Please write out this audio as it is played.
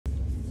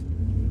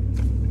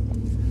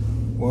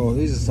Well,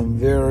 these are some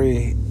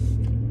very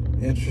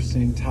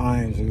interesting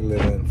times we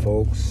live in,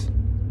 folks.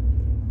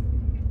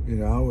 You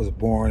know, I was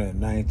born in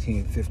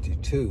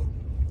 1952,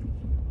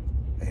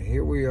 and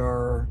here we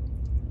are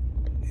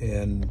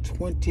in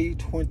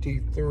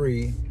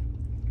 2023,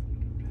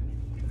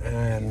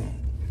 and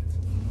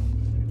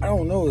I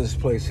don't know this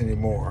place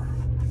anymore,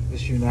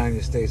 this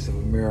United States of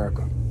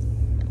America.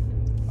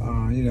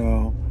 I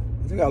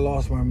think I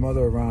lost my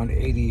mother around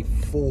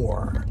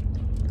 84,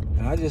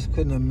 and I just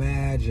couldn't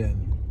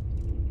imagine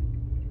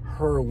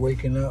her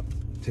waking up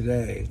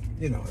today,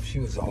 if she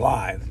was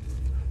alive,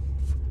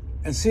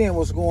 and seeing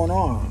what's going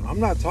on. I'm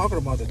not talking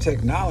about the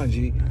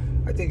technology.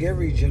 I think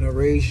every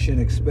generation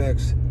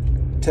expects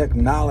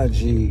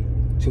technology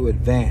to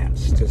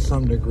advance to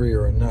some degree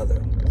or another.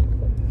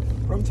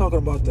 But I'm talking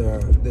about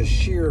the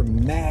sheer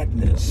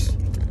madness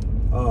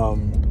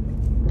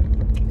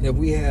that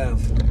we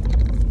have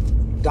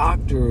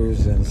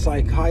doctors and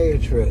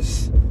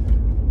psychiatrists,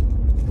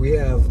 we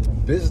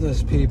have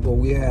business people,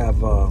 we have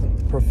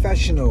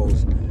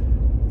professionals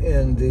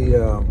in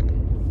the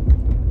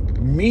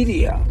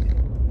media,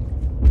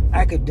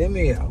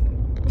 academia,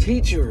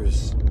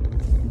 teachers,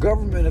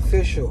 government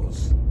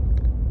officials,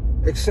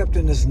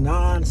 accepting this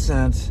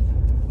nonsense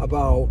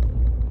about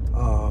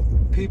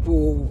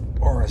people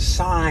are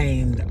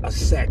assigned a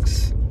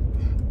sex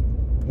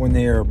when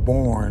they are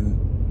born,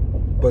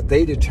 but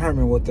they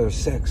determine what their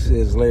sex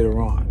is later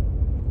on.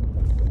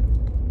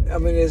 I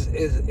mean,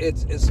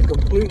 it's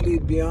completely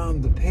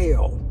beyond the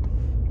pale.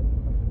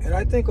 And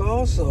I think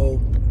also,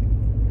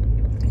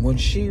 when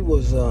she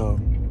was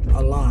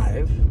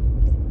alive,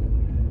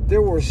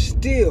 there were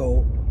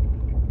still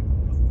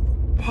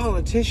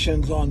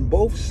politicians on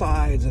both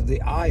sides of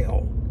the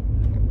aisle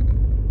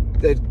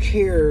that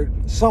cared,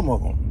 some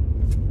of them,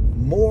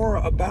 more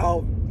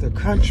about the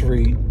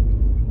country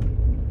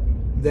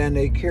than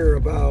they care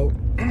about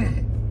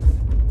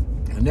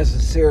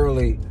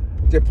necessarily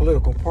their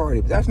political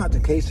party. But that's not the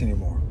case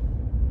anymore.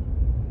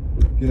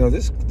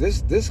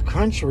 This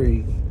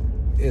country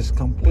is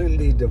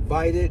completely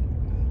divided.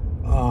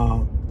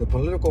 The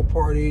political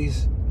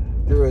parties,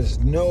 there is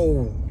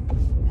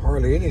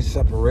hardly any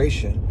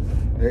separation,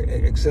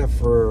 except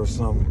for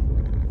some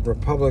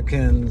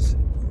Republicans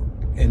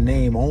in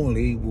name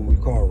only, what we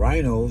call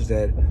rhinos,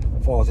 that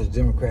fall to the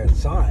Democrat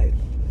side.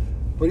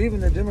 But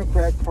even the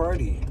Democrat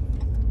Party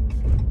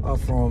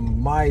from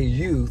my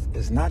youth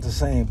is not the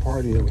same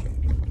party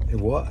it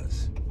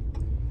was.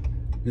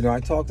 I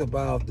talked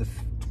about the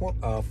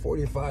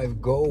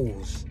 45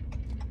 goals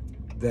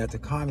that the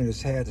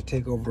communists had to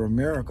take over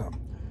America.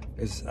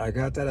 I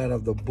got that out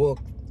of the book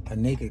A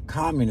Naked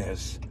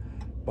Communist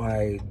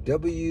by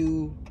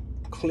W.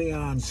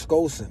 Cleon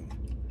Skosen.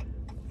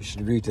 You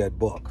should read that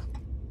book.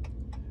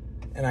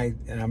 And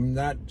I'm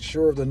not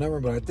sure of the number,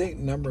 but I think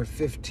number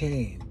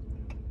 15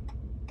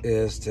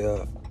 is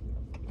the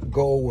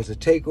goal was to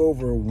take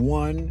over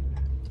one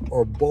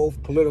or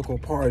both political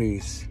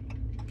parties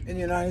in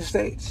the United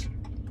States.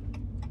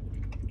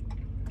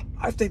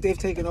 I think they've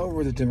taken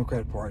over the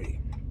Democrat Party.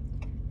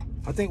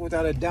 I think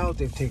without a doubt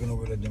they've taken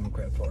over the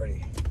Democrat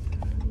Party.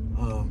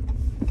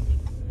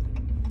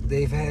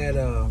 They've had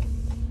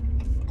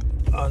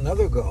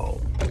another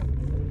goal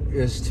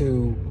is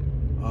to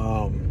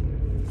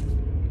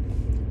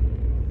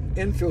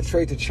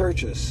infiltrate the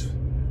churches,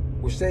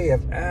 which they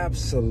have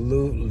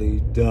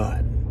absolutely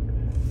done.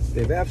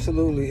 They've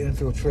absolutely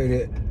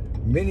infiltrated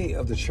many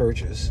of the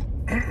churches,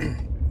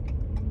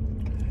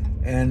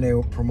 and they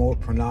will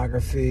promote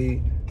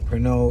pornography,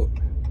 promote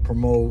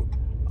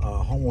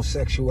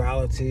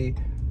homosexuality,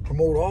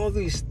 promote all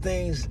these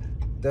things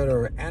that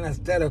are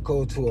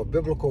antithetical to a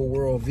biblical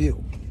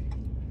worldview.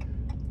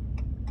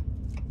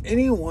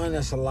 Anyone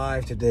that's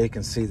alive today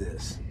can see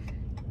this.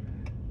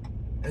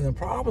 And the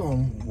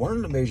problem, one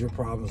of the major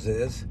problems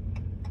is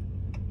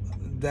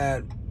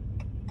that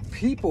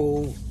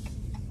people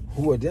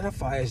who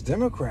identify as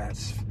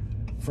Democrats,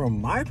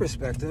 from my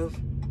perspective,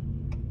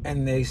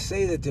 and they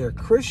say that they're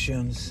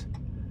Christians,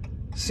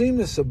 seem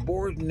to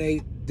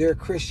subordinate their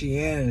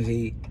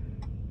Christianity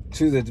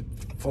to the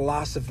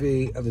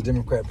philosophy of the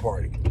Democrat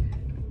Party.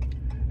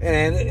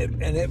 And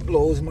it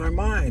blows my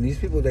mind. These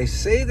people, they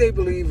say they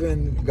believe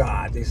in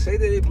God. They say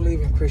that they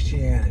believe in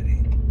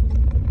Christianity.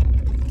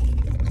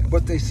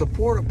 But they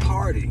support a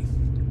party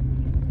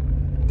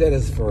that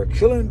is for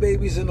killing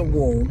babies in the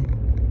womb.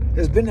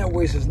 It's been that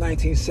way since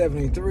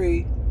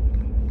 1973.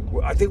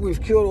 I think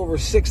we've killed over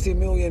 60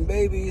 million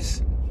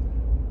babies,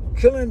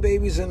 killing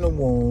babies in the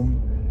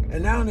womb.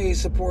 And now they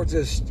support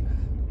this.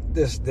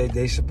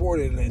 They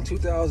supported it in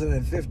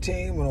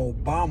 2015 when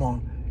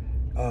Obama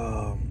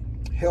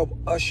helped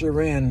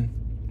usher in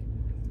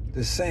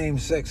the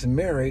same-sex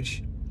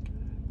marriage.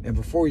 And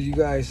before you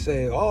guys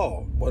say,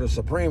 the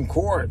Supreme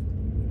Court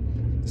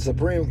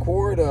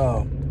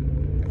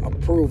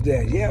approved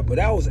that. Yeah, but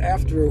that was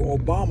after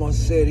Obama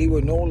said he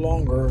would no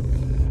longer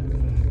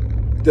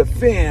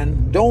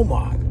defend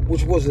DOMA,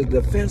 which was a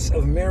Defense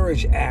of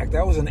Marriage Act.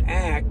 That was an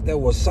act that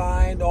was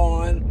signed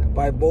on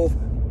by both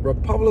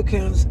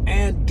Republicans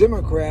and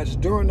Democrats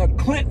during the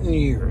Clinton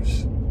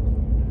years.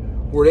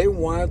 where they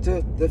wanted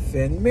to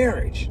defend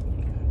marriage.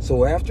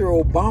 So after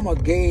Obama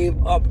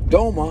gave up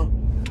DOMA,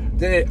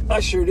 then it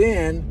ushered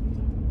in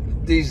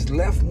these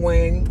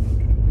left-wing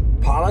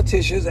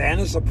politicians and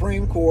the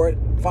Supreme Court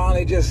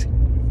finally just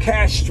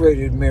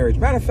castrated marriage.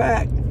 Matter of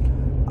fact,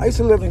 I used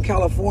to live in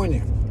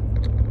California.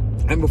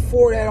 And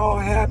before that all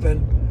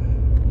happened,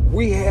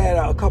 we had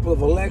a couple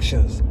of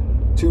elections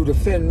to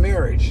defend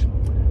marriage.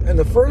 And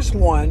the first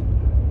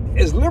one,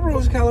 as liberal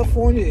as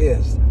California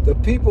is, the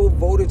people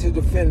voted to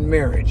defend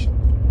marriage.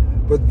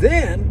 But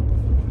then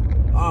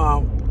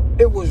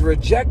it was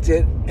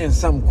rejected in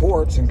some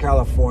courts in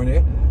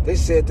California. They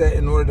said that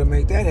in order to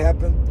make that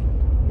happen,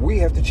 we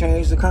have to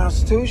change the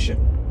Constitution.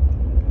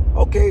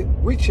 Okay,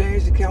 we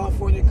changed the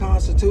California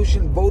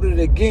Constitution, voted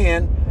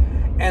again,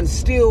 and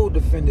still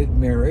defended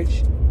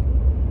marriage.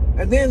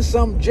 And then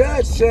some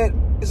judge said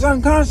it's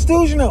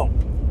unconstitutional.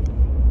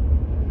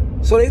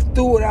 So they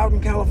threw it out in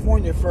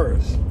California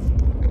first.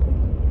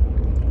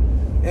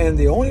 And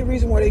the only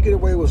reason why they get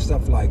away with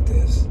stuff like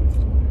this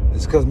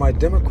is because my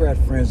Democrat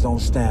friends don't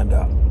stand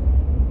up.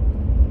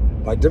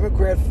 My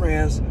Democrat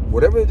friends,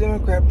 whatever the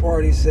Democrat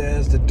Party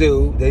says to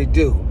do, they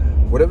do.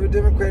 Whatever the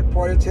Democrat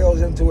Party tells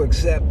them to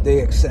accept,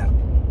 they accept.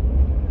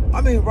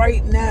 I mean,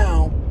 right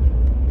now,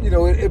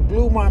 it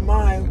blew my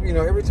mind.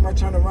 Every time I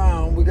turn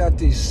around, we got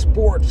these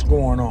sports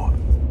going on.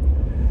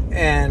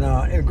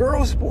 And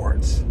girl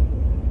sports,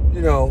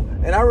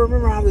 and I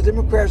remember how the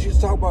Democrats used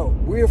to talk about,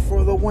 we're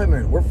for the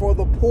women, we're for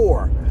the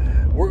poor.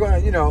 We're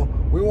going to,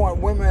 we want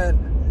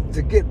women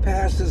to get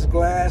past this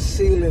glass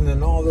ceiling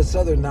and all this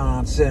other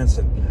nonsense.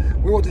 And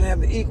we want them to have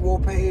the equal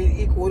pay,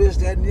 equal this,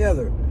 that, and the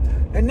other.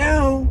 And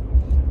now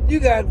you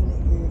got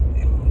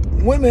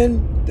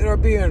women that are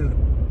being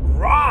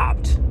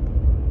robbed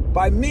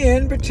by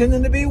men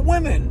pretending to be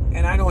women.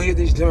 And I don't hear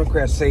these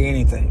Democrats say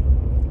anything.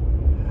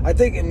 I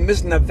think in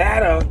Miss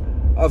Nevada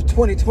of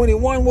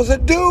 2021 was a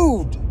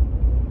dude.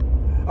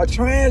 A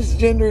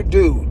transgender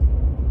dude.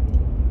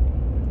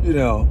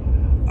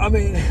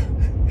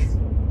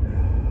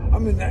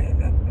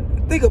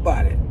 Think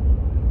about it.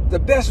 The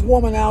best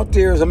woman out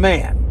there is a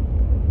man.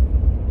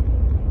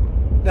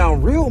 Now,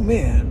 real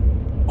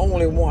men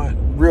only want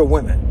real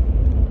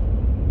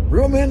women.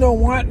 Real men don't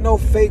want no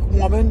fake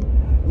woman,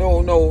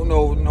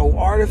 no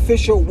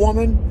artificial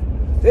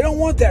woman. They don't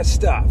want that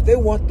stuff. They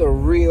want the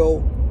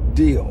real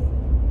deal.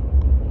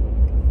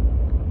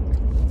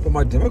 But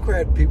my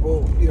Democrat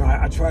people,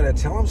 I try to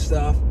tell them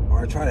stuff, or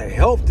I try to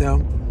help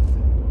them,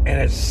 and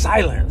it's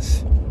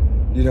silence.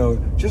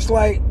 Just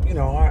like,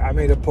 I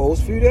made a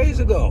post a few days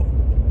ago.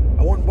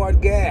 I went and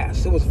bought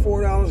gas. It was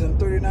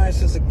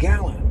 $4.39 a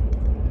gallon.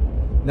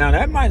 Now,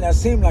 that might not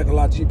seem like a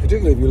lot to you,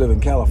 particularly if you live in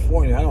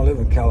California. I don't live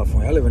in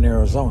California. I live in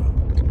Arizona.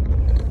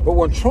 But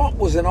when Trump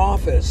was in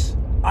office,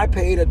 I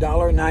paid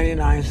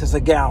 $1.99 a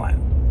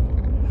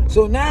gallon.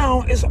 So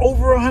now it's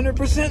over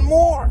 100%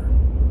 more.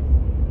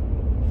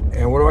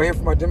 And what do I hear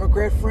from my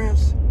Democrat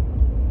friends?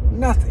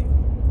 Nothing.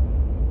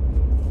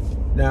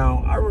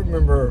 Now, I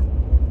remember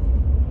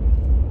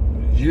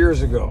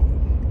years ago,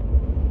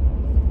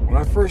 when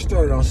I first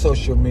started on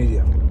social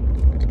media,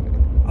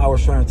 I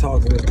was trying to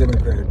talk to this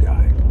Democrat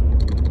guy.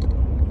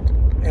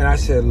 And I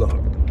said,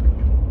 look,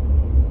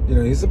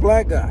 he's a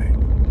black guy.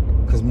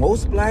 Because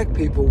most black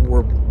people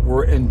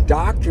were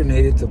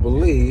indoctrinated to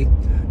believe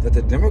that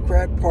the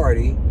Democrat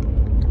Party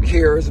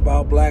cares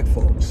about black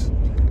folks.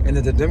 And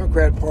that the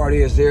Democrat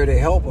Party is there to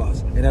help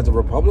us. And that the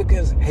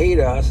Republicans hate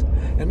us.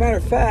 And matter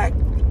of fact,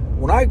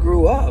 when I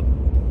grew up,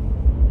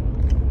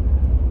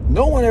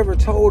 no one ever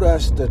told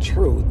us the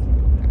truth.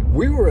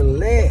 We were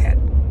led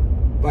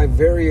by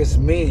various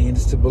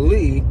means to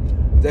believe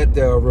that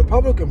the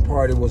Republican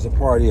Party was a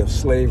party of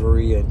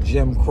slavery and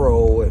Jim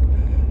Crow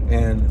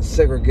and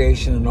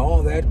segregation and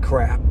all that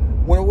crap,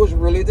 when it was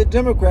really the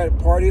Democrat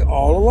Party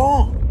all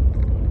along.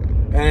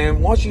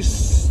 And once you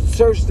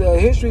search the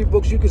history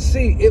books, you can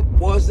see it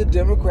was the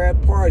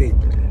Democrat Party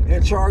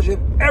in charge of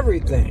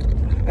everything.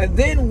 And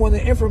then when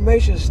the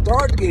information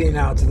started getting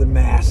out to the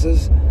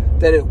masses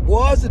that it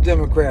was the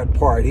Democrat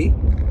Party,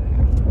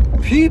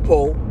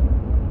 people,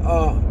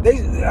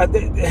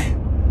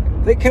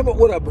 they came up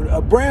with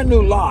a brand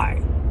new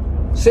lie,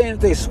 saying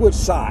that they switched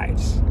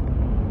sides.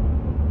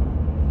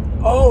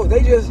 Oh,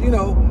 they just,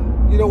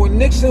 when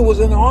Nixon was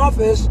in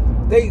office,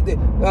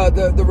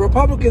 the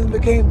Republicans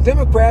became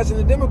Democrats and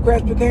the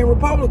Democrats became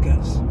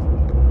Republicans.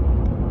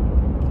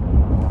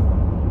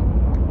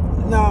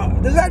 Now,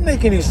 does that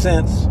make any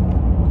sense?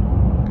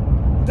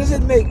 Does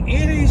it make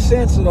any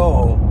sense at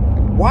all?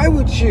 Why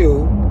would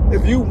you,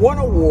 if you won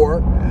a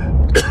war,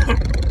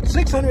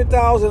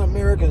 600,000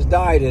 Americans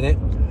died in it,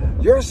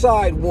 your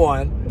side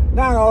won,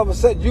 now all of a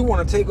sudden you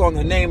want to take on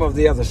the name of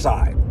the other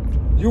side.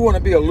 You want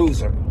to be a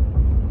loser.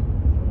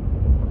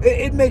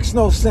 It makes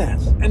no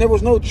sense. And there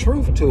was no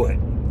truth to it.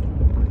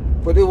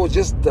 But it was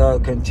just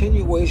a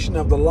continuation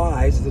of the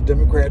lies the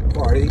Democrat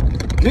Party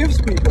gives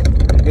people.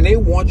 And they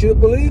want you to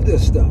believe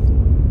this stuff.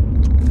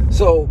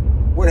 So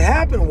what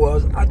happened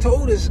was, I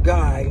told this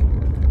guy,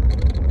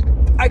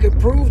 I could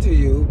prove to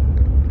you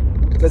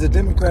Because the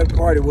Democratic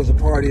Party was a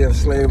party of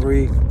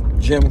slavery,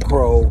 Jim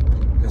Crow,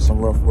 and some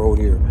rough road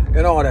here,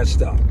 and all that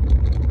stuff.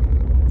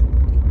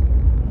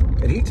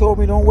 And he told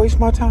me, don't waste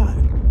my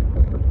time.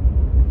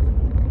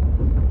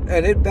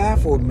 And it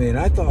baffled me. And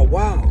I thought,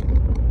 wow,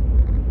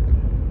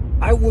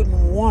 I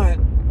wouldn't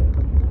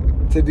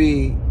want to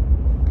be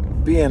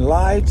being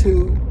lied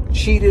to,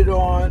 cheated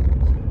on,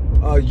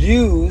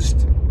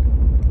 used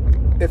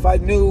if I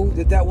knew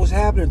that that was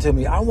happening to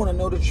me. I want to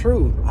know the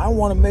truth. I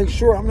want to make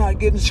sure I'm not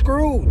getting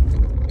screwed.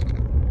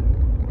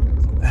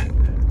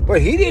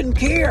 But he didn't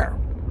care.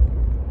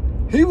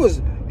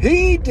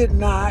 He did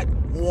not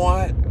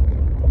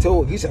want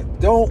to. He said,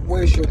 don't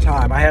waste your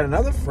time. I had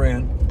another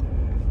friend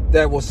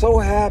that was so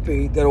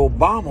happy that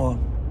Obama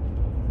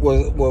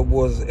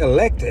was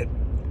elected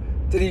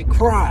that he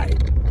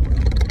cried.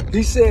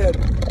 He said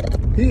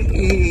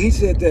he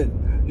said that,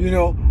 you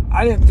know,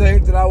 I didn't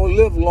think that I would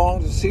live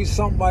long to see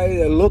somebody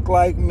that looked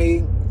like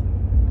me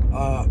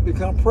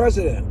become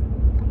president.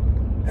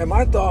 And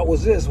my thought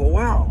was this: well,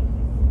 wow.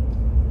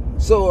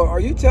 So are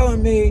you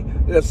telling me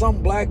that if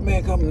some black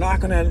man come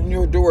knocking on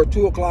your door at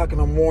 2 o'clock in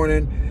the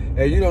morning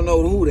and you don't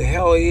know who the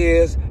hell he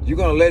is, you're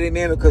going to let him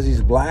in because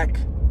he's black?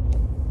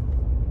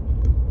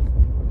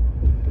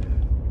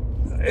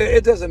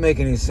 It doesn't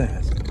make any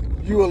sense.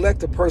 You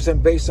elect a person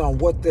based on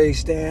what they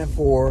stand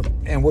for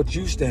and what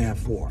you stand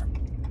for,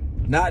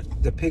 not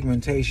the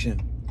pigmentation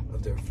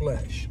of their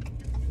flesh.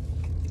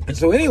 And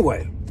so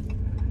anyway,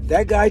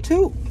 that guy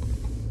too,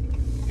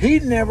 he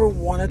never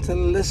wanted to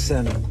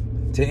listen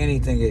to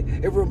anything.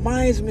 It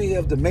reminds me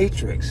of the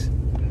Matrix,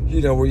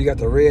 you know, where you got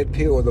the red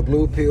pill or the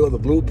blue pill. The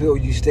blue pill,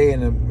 you stay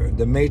in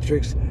the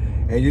Matrix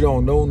and you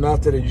don't know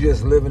nothing and you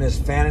just live in this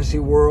fantasy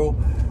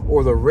world.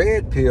 Or the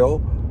red pill,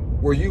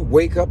 where you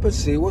wake up and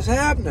see what's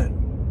happening.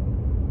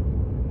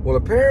 Well,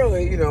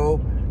 apparently, you know,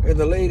 in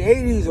the late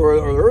 80s or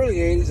early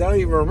 80s, I don't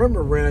even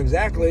remember when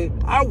exactly,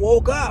 I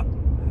woke up.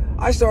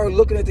 I started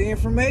looking at the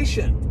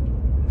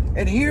information.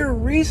 And here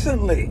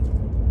recently,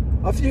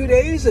 a few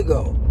days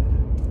ago,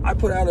 I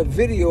put out a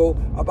video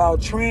about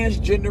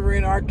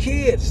transgendering our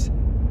kids,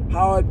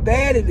 how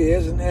bad it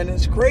is, and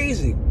it's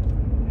crazy.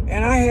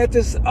 And I had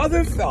this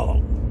other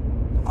fellow,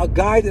 a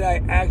guy that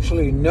I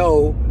actually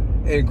know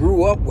and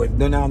grew up with.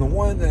 Now, the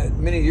one that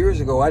many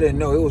years ago I didn't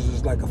know, it was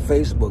just like a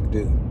Facebook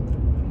dude.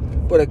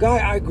 But a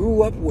guy I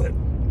grew up with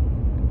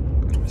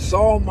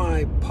saw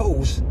my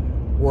post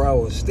where I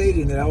was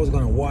stating that I was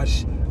going to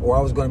watch, or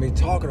I was going to be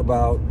talking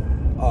about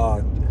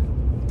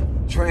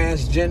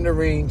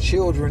transgendering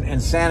children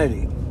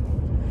insanity.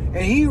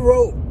 And he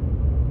wrote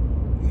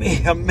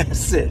me a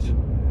message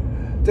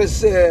that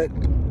said,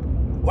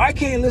 well, I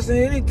can't listen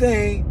to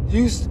anything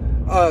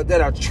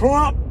that a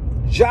Trump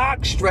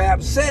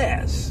jockstrap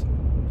says.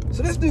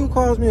 So this dude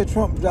calls me a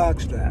Trump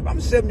jockstrap. I'm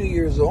 70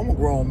 years old. I'm a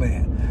grown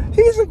man.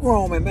 He's a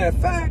grown man. Matter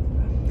of fact,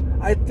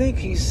 I think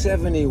he's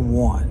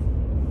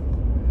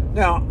 71.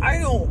 Now, I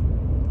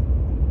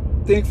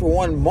don't think for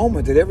one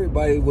moment that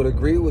everybody would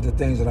agree with the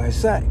things that I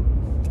say.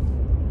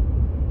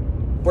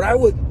 But I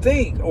would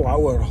think, or I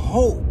would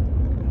hope,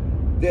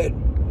 that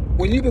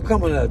when you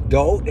become an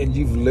adult and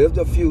you've lived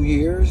a few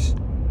years,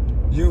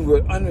 you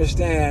would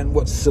understand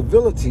what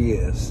civility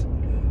is.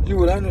 You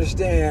would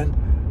understand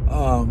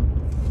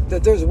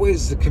that there's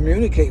ways to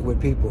communicate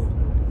with people.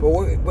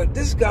 But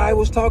this guy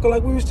was talking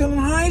like we were still in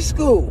high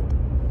school.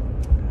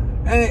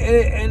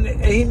 And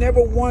he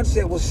never once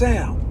said, well,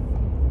 Sam,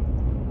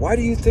 why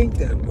do you think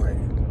that way?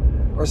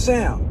 Or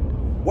Sam,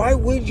 why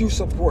would you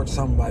support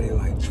somebody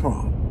like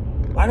Trump?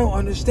 I don't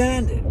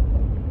understand it.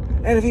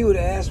 And if he would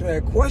have asked me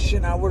that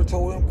question, I would have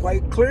told him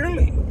quite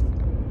clearly.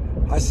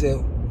 I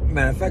said,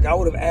 matter of fact, I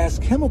would have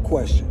asked him a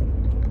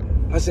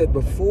question. I said,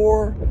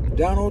 before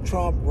Donald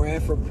Trump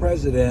ran for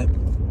president,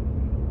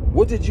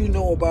 what did you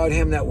know about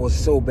him that was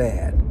so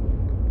bad?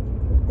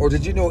 Or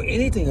did you know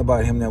anything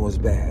about him that was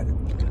bad?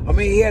 I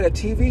mean, he had a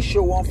TV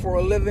show on for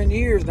 11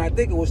 years, and I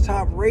think it was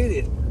top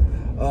rated.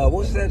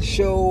 What's that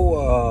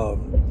show?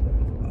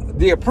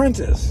 The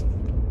Apprentice.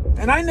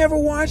 And I never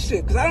watched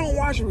it because I don't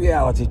watch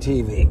reality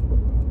TV.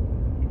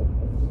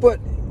 But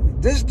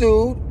this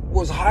dude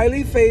was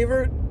highly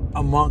favored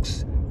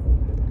amongst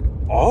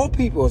all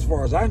people, as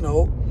far as I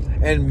know,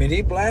 and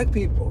many black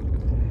people.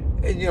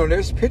 And, you know,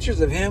 there's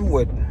pictures of him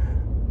with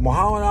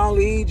Muhammad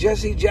Ali,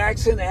 Jesse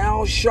Jackson,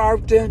 Al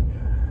Sharpton,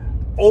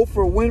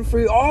 Oprah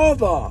Winfrey, all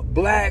the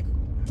black,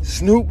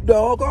 Snoop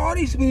Dogg, all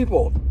these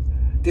people.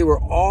 They were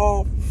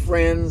all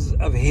friends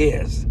of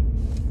his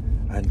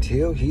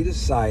until he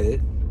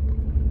decided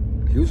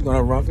he was going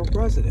to run for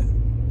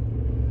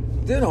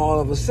president. Then all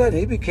of a sudden,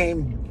 he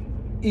became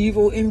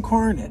evil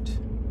incarnate.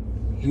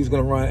 He was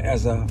going to run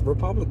as a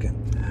Republican.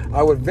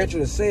 I would venture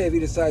to say if he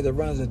decided to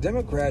run as a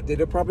Democrat, they'd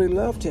have probably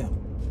loved him.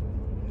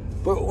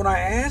 But when I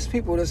ask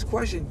people this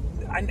question,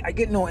 I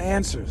get no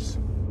answers.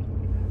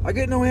 I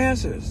get no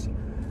answers.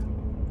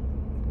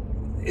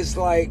 It's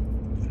like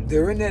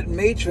they're in that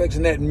matrix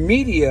and that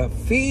media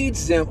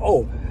feeds them,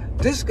 oh,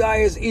 this guy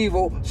is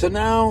evil, so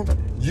now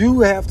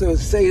you have to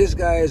say this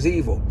guy is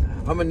evil.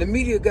 I mean, the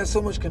media got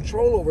so much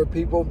control over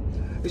people.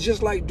 It's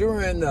just like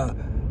during the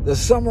the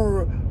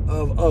summer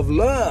of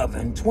love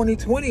in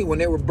 2020 when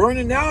they were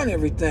burning down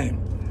everything,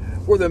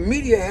 where the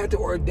media had the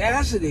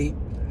audacity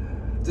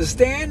to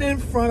stand in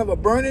front of a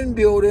burning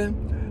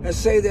building and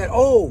say that,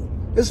 oh,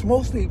 it's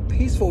mostly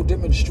peaceful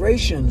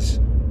demonstrations.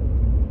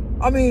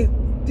 I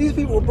mean, these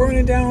people were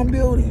burning down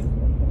buildings.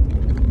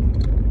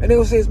 And they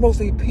will say it's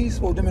mostly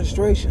peaceful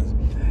demonstrations.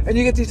 And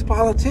you get these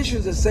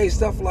politicians that say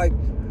stuff like,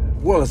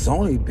 well, it's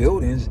only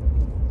buildings.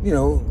 You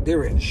know,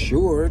 they're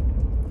insured.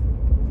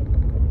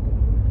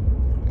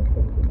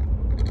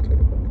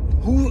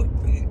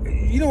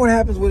 You know what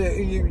happens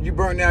when you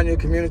burn down your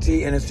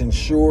community and it's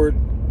insured?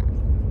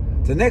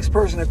 The next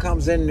person that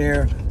comes in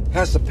there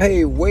has to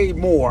pay way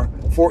more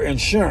for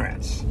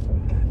insurance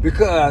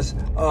because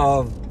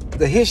of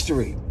the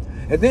history.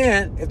 And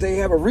then if they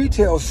have a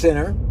retail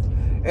center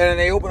and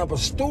they open up a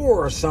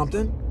store or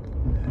something,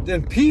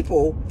 then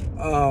people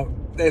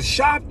that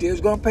shop there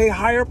is going to pay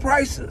higher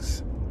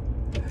prices.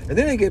 And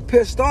then they get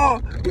pissed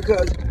off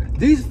because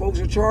these folks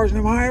are charging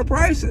them higher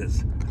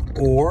prices.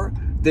 Or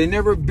they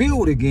never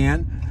build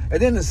again.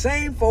 And then the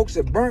same folks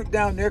that burnt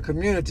down their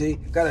community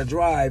got to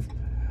drive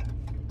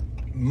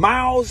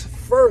miles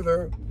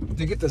further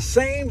to get the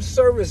same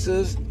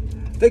services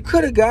they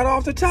could have got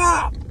off the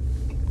top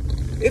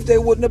if they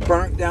wouldn't have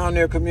burnt down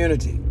their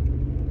community.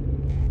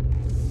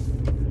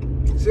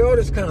 See, all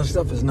this kind of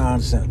stuff is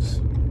nonsense.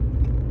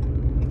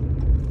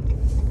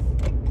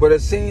 But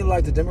it seemed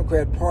like the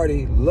Democrat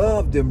Party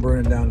loved them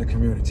burning down the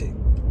community.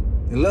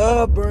 They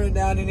love burning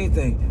down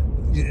anything.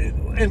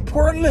 In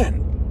Portland,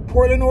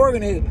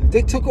 Oregon,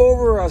 they took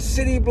over a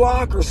city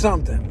block or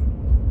something.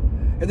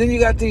 And then you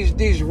got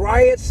these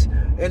riots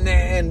and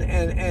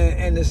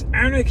this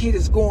anarchy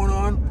that's going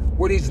on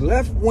where these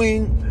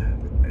left-wing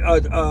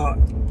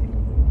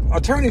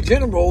attorney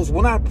generals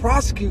will not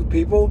prosecute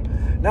people.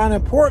 Down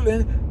in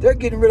Portland, they're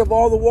getting rid of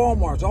all the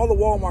Walmarts. All the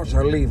Walmarts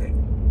are leaving.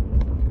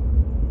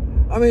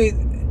 I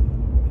mean,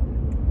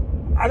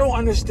 I don't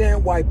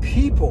understand why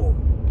people,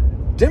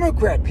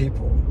 Democrat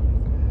people,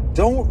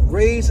 don't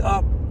raise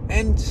up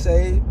and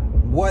say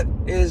what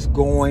is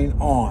going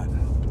on.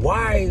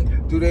 Why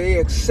do they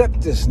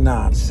accept this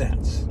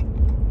nonsense?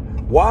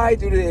 Why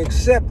do they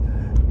accept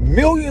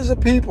millions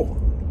of people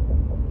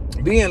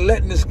being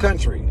let in this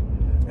country?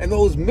 And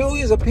those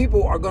millions of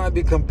people are going to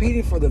be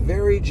competing for the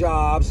very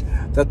jobs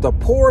that the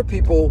poor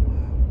people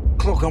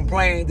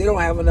complain they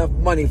don't have enough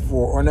money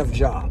for or enough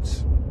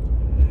jobs.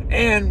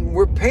 And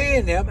we're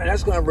paying them, and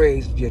that's going to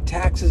raise your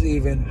taxes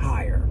even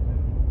higher.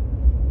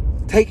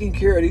 Taking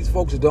care of these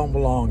folks that don't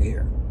belong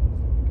here.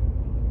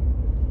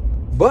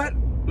 But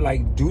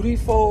like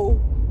dutiful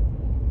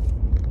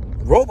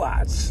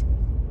robots,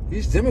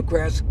 these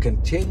Democrats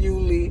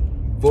continually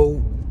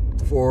vote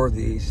for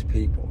these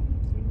people.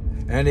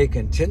 And they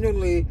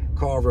continually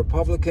call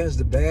Republicans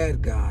the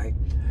bad guy.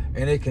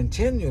 And they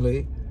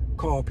continually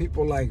call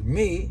people like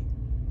me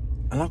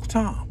an Uncle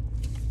Tom.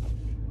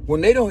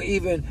 When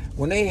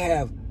they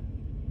have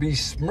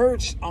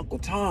besmirched Uncle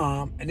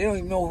Tom and they don't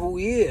even know who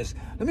he is.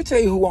 Let me tell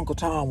you who Uncle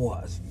Tom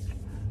was.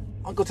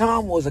 Uncle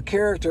Tom was a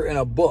character in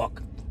a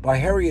book by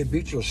Harriet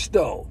Beecher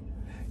Stowe.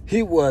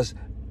 He was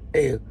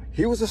a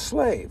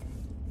slave,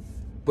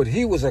 but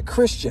he was a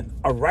Christian,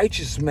 a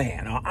righteous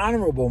man, an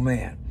honorable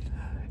man.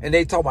 And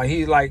they talk about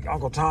he like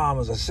Uncle Tom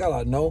was a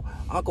sellout. No,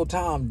 Uncle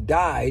Tom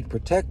died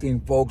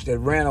protecting folks that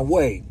ran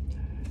away.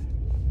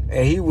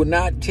 And he would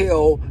not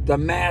tell the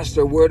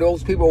master where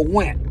those people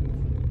went.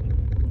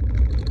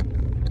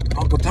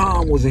 Uncle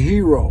Tom was a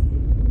hero.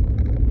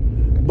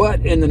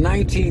 But in the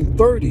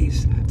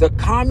 1930s, the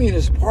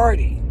Communist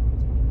Party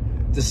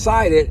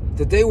decided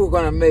that they were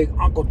going to make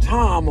Uncle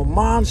Tom a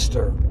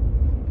monster.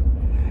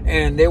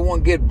 And they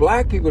want to get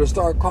black people to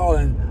start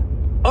calling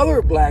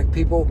other black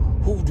people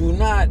who do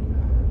not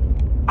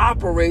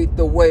operate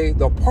the way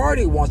the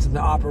party wants them to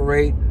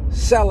operate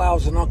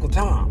sellouts and Uncle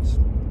Toms.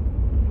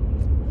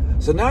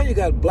 So now you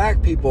got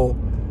black people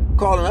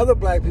calling other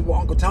black people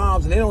Uncle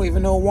Toms, and they don't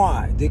even know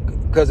why.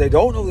 Because they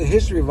don't know the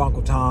history of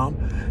Uncle Tom,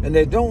 and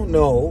they don't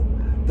know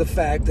the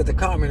fact that the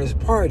Communist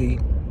Party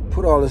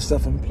put all this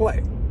stuff in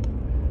play.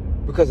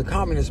 Because the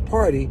Communist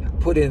Party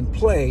put in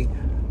play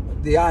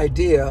the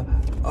idea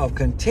of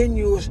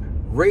continuous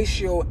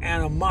racial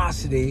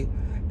animosity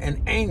and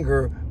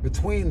anger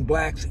between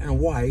blacks and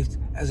whites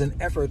as an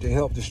effort to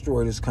help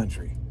destroy this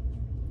country.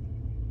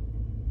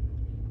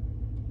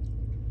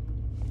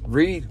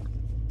 Read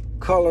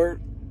Color,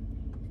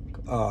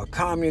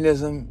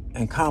 Communism,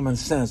 and Common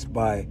Sense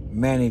by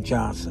Manny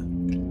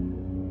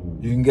Johnson.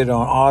 You can get it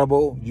on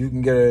Audible, you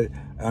can get it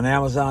on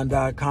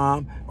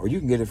Amazon.com, or you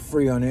can get it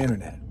free on the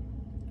internet.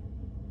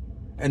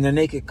 And The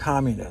Naked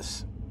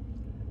Communists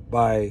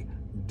by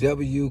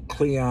W.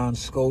 Cleon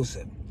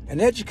Skosin. And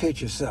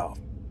educate yourself.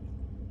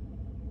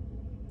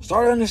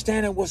 Start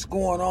understanding what's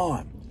going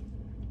on.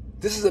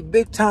 This is a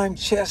big-time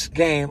chess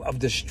game of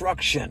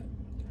destruction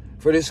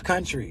for this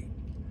country.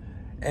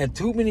 And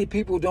too many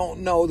people don't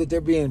know that they're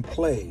being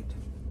played.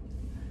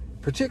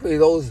 Particularly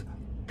those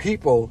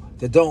people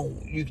that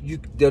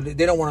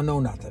they don't want to know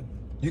nothing.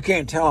 You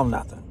can't tell them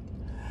nothing.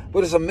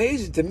 But it's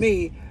amazing to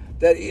me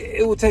that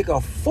it would take a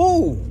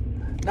fool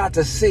not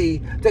to see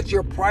that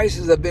your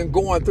prices have been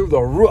going through the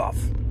roof.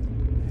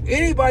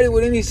 Anybody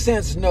with any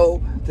sense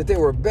know that they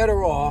were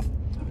better off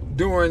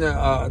during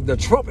the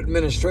Trump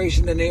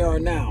administration than they are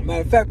now.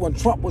 Matter of fact, when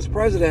Trump was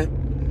president,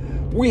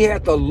 we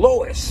had the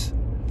lowest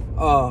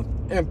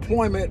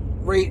employment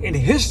rate in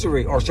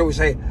history, or shall we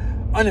say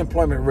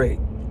unemployment rate.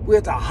 We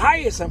had the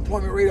highest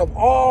employment rate of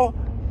all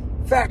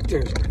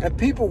factors, and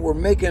people were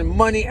making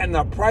money and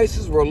the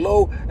prices were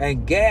low,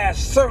 and gas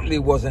certainly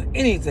wasn't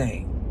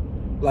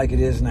anything like it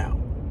is now.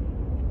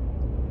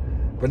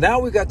 But now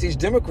we got these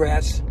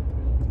Democrats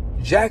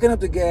jacking up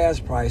the gas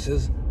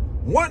prices,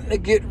 wanting to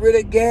get rid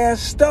of gas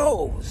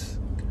stoves.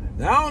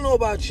 Now, I don't know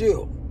about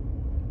you,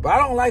 but I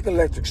don't like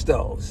electric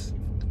stoves.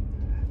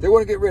 They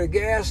want to get rid of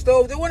gas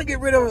stoves. They want to get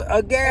rid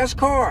of gas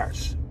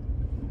cars.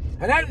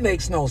 And that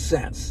makes no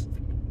sense,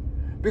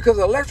 because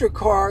an electric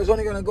car is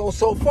only going to go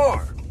so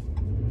far.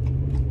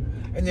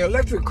 And the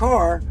electric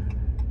car,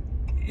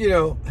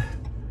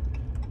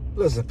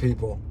 listen,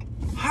 people,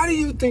 how do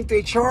you think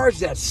they charge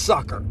that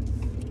sucker?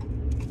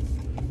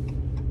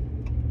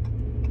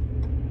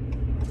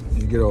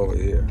 You get over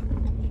here.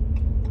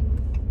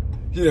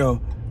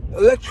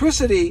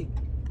 Electricity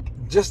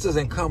just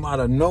doesn't come out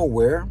of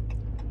nowhere.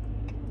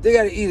 They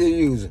got to either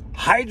use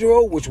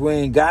hydro, which we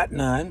ain't got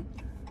none,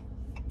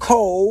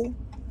 coal,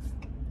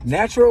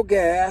 natural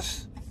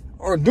gas,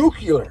 or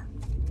nuclear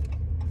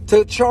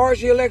to charge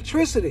the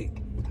electricity.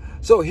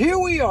 So here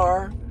we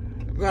are,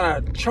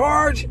 going to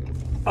charge,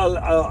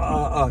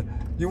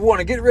 you want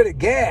to get rid of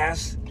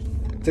gas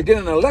to get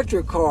an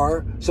electric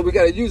car, so we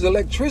got to use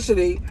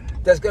electricity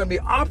that's going to be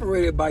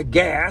operated by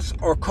gas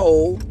or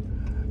coal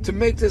to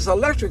make this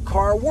electric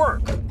car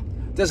work.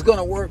 That's going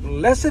to work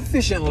less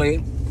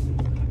efficiently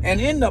and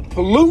end up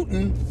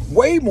polluting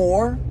way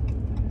more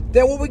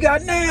than what we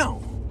got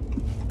now.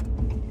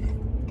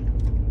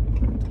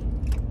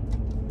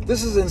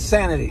 This is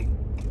insanity.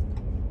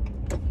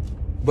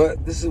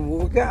 But this is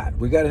what we got.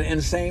 We got an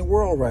insane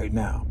world right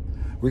now.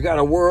 We got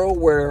a world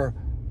where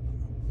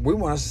we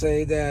want to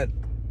say that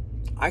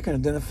I can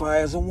identify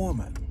as a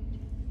woman.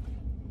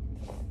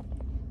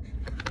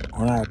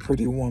 Aren't I a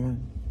pretty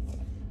woman?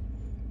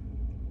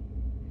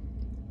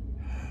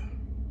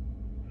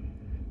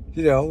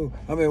 We got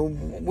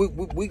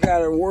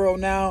a world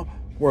now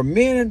where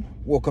men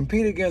will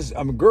compete against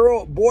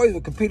boys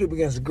will compete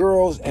against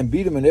girls and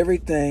beat them in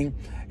everything,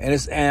 and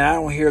I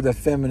don't hear the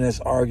feminists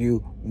argue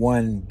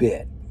one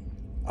bit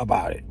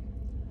about it.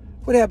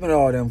 What happened to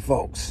all them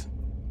folks?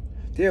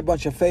 They're a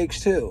bunch of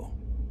fakes too.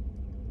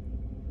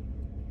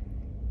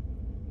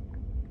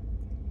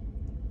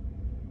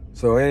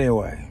 So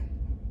anyway,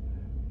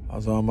 I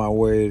was on my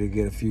way to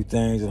get a few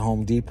things at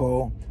Home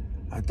Depot.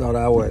 I thought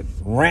I would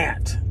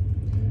rant.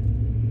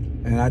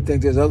 And I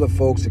think there's other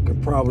folks that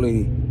could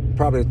probably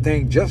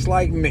think just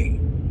like me.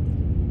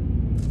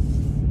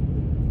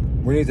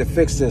 We need to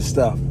fix this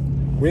stuff.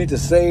 We need to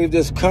save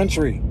this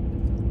country,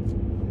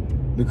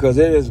 because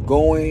it's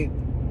going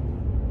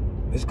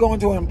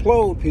to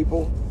implode,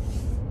 people.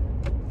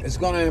 It's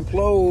going to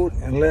implode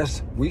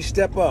unless we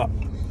step up.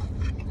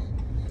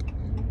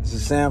 This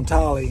is Sam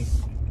Tolley,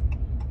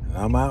 and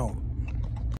I'm out.